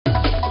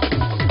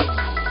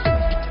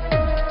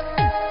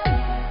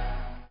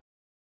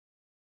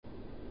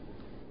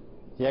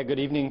Yeah, good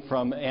evening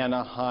from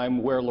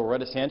Anaheim, where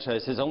Loretta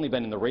Sanchez has only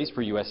been in the race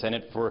for U.S.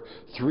 Senate for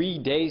 3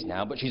 days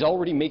now, but she's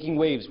already making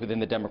waves within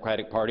the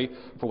Democratic Party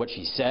for what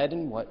she said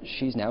and what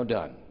she's now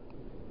done.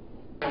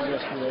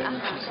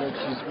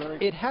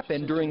 It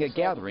happened during a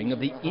gathering of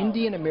the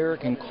Indian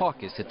American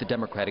Caucus at the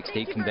Democratic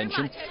State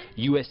Convention.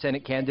 U.S.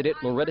 Senate candidate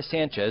Loretta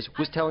Sanchez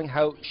was telling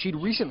how she'd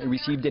recently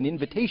received an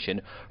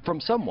invitation from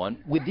someone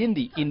within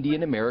the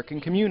Indian American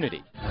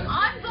community.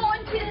 I'm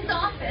going to his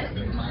office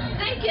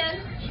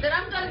thinking that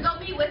I'm going to go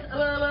meet with,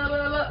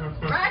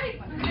 right?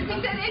 I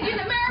think that Indian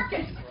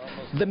American.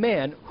 The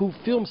man who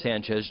filmed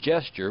Sanchez's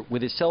gesture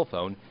with his cell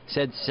phone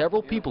said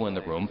several people in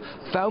the room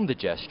found the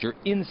gesture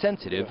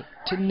insensitive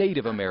to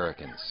Native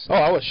Americans. Oh,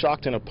 I was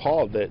shocked and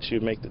appalled that she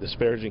would make the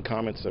disparaging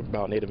comments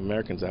about Native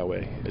Americans that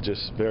way. It's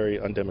just very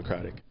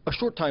undemocratic. A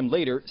short time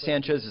later,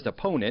 Sanchez's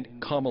opponent,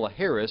 Kamala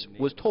Harris,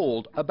 was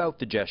told about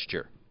the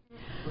gesture.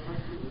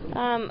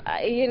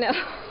 You know,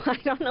 I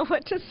don't know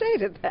what to say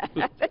to that,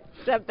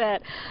 except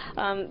that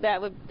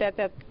that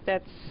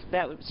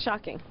was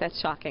shocking.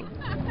 That's shocking.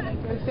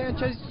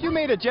 Sanchez, you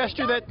made a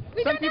gesture that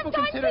some people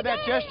consider that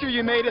gesture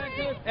you made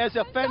as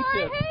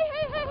offensive.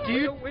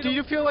 Do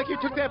you feel like you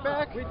took that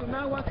back? We do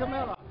not want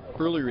Kamala.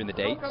 Earlier in the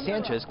day,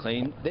 Sanchez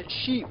claimed that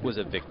she was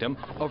a victim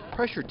of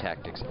pressure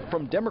tactics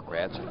from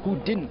Democrats who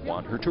didn't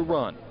want her to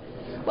run.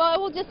 Well, I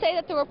will just say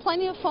that there were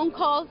plenty of phone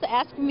calls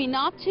asking me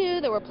not to.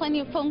 There were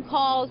plenty of phone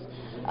calls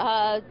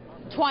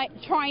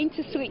trying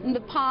to sweeten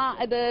the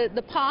pot,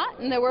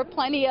 and there were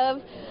plenty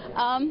of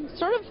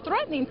sort of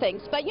threatening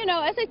things. But, you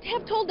know, as I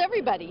have told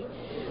everybody,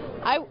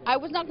 I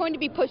was not going to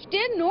be pushed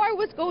in, nor I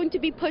was going to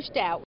be pushed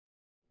out.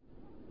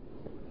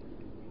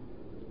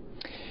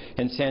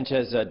 And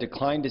Sanchez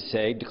declined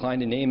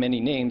to name any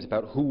names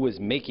about who was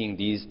making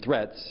these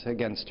threats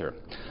against her.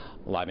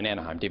 Live in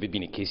Anaheim, David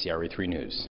Beanie, KCRA 3 News.